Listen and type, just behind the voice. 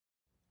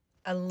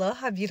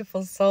Aloha,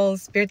 beautiful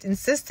souls. Spirit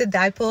insisted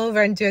that I pull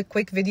over and do a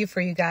quick video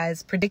for you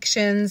guys.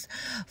 Predictions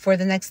for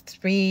the next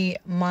 3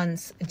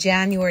 months,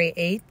 January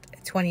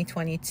 8th,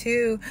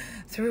 2022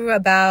 through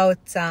about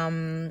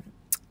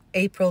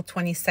April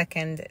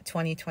 22nd,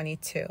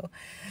 2022.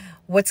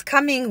 What's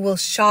coming will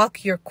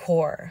shock your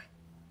core.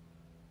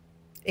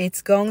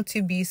 It's going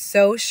to be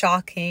so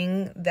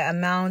shocking, the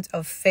amount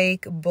of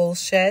fake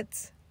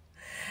bullshit,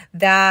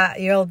 that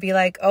you'll be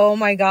like, oh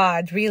my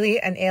God, really?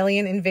 An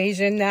alien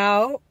invasion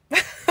now?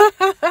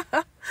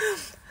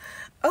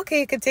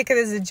 Okay, you could take it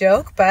as a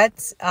joke,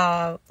 but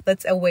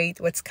let's await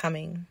what's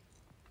coming.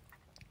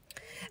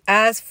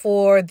 As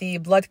for the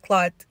blood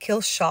clot,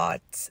 kill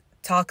shot,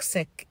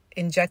 toxic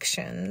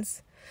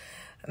injections,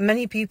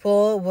 many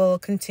people will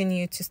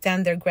continue to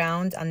stand their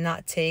ground and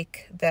not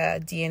take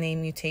the DNA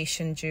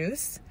mutation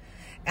juice.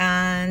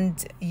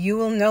 And you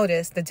will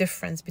notice the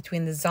difference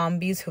between the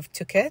zombies who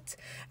took it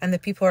and the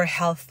people who are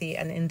healthy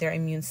and in their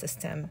immune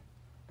system.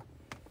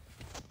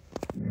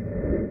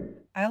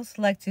 I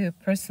also like to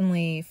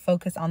personally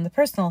focus on the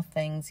personal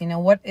things. You know,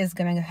 what is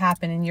going to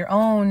happen in your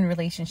own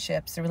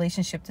relationships, the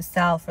relationship to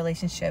self,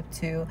 relationship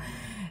to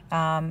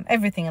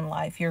everything in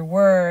life, your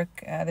work,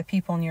 the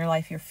people in your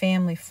life, your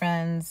family,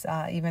 friends,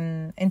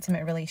 even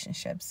intimate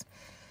relationships.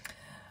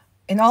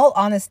 In all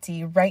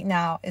honesty, right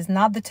now is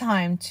not the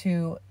time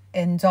to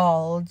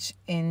indulge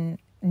in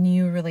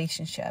new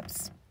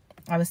relationships.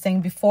 I was saying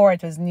before,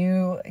 it was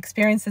new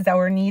experiences that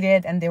were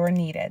needed, and they were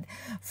needed.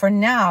 For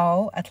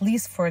now, at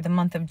least for the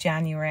month of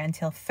January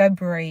until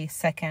February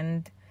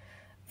 2nd,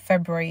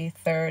 February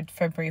 3rd,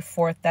 February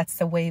 4th, that's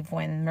the wave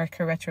when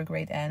Mercury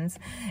retrograde ends.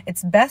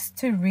 It's best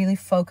to really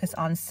focus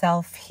on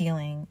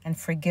self-healing and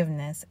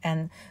forgiveness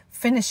and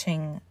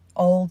finishing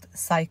old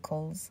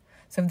cycles.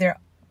 So if there are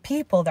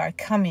people that are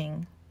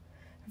coming,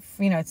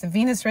 you know, it's a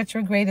Venus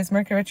retrograde, it's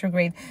Mercury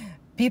retrograde,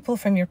 people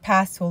from your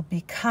past will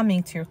be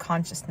coming to your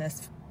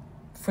consciousness.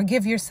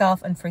 Forgive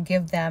yourself and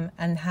forgive them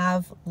and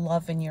have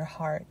love in your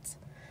heart.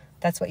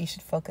 That's what you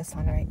should focus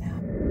on right now.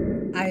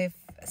 I've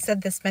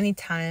said this many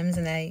times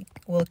and I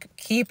will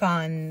keep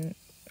on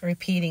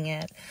repeating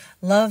it.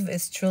 Love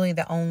is truly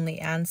the only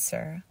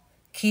answer.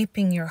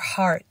 Keeping your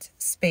heart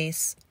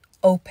space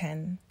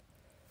open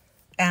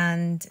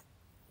and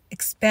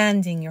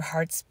expanding your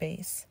heart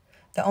space.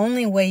 The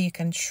only way you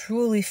can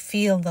truly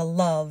feel the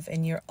love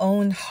in your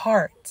own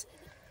heart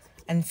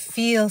and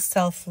feel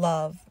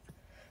self-love,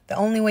 the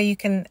only way you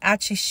can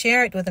actually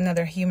share it with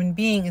another human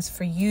being is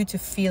for you to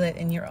feel it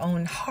in your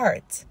own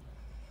heart,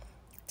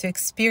 to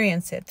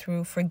experience it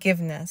through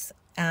forgiveness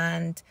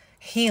and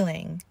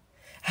healing.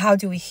 How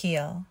do we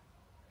heal?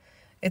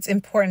 It's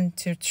important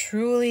to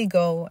truly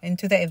go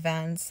into the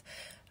events,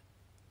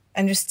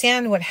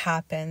 understand what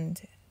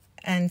happened,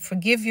 and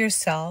forgive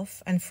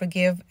yourself and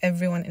forgive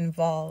everyone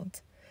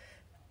involved.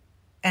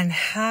 And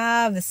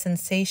have the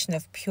sensation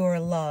of pure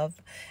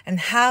love, and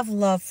have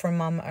love for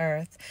Mama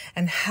Earth,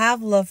 and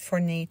have love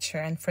for nature,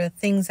 and for the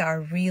things that are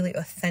really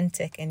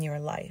authentic in your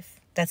life.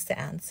 That's the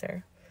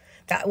answer.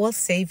 That will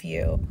save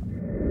you.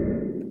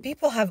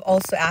 People have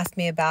also asked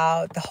me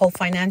about the whole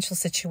financial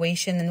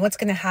situation and what's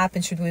going to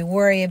happen. Should we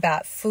worry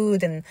about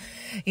food and,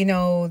 you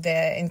know,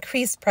 the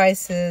increased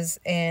prices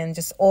in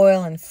just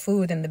oil and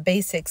food and the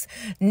basics?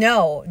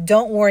 No,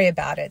 don't worry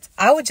about it.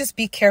 I would just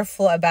be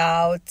careful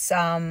about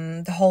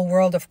the whole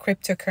world of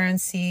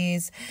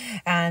cryptocurrencies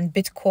and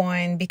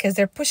Bitcoin, because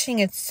they're pushing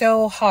it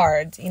so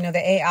hard. You know,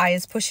 the AI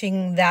is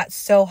pushing that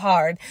so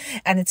hard,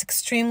 and it's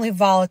extremely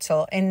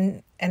volatile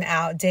and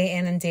out, day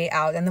in and day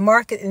out. And the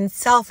market in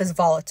itself is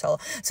volatile.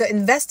 So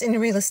invest in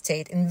real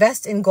estate,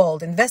 invest in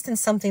gold, invest in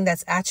something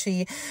that's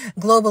actually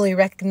globally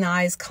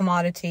recognized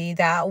commodity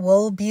that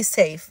will be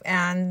safe.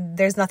 And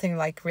there's nothing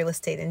like real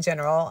estate in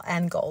general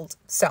and gold.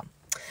 So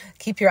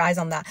keep your eyes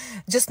on that.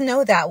 Just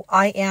know that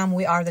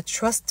we are the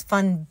trust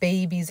fund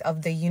babies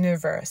of the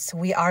universe.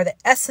 We are the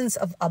essence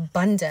of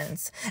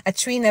abundance. A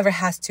tree never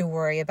has to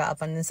worry about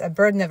abundance. A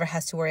bird never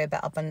has to worry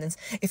about abundance.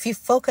 If you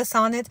focus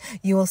on it,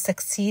 you will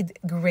succeed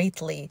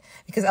greatly,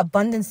 because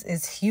abundance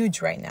is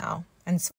huge right now. And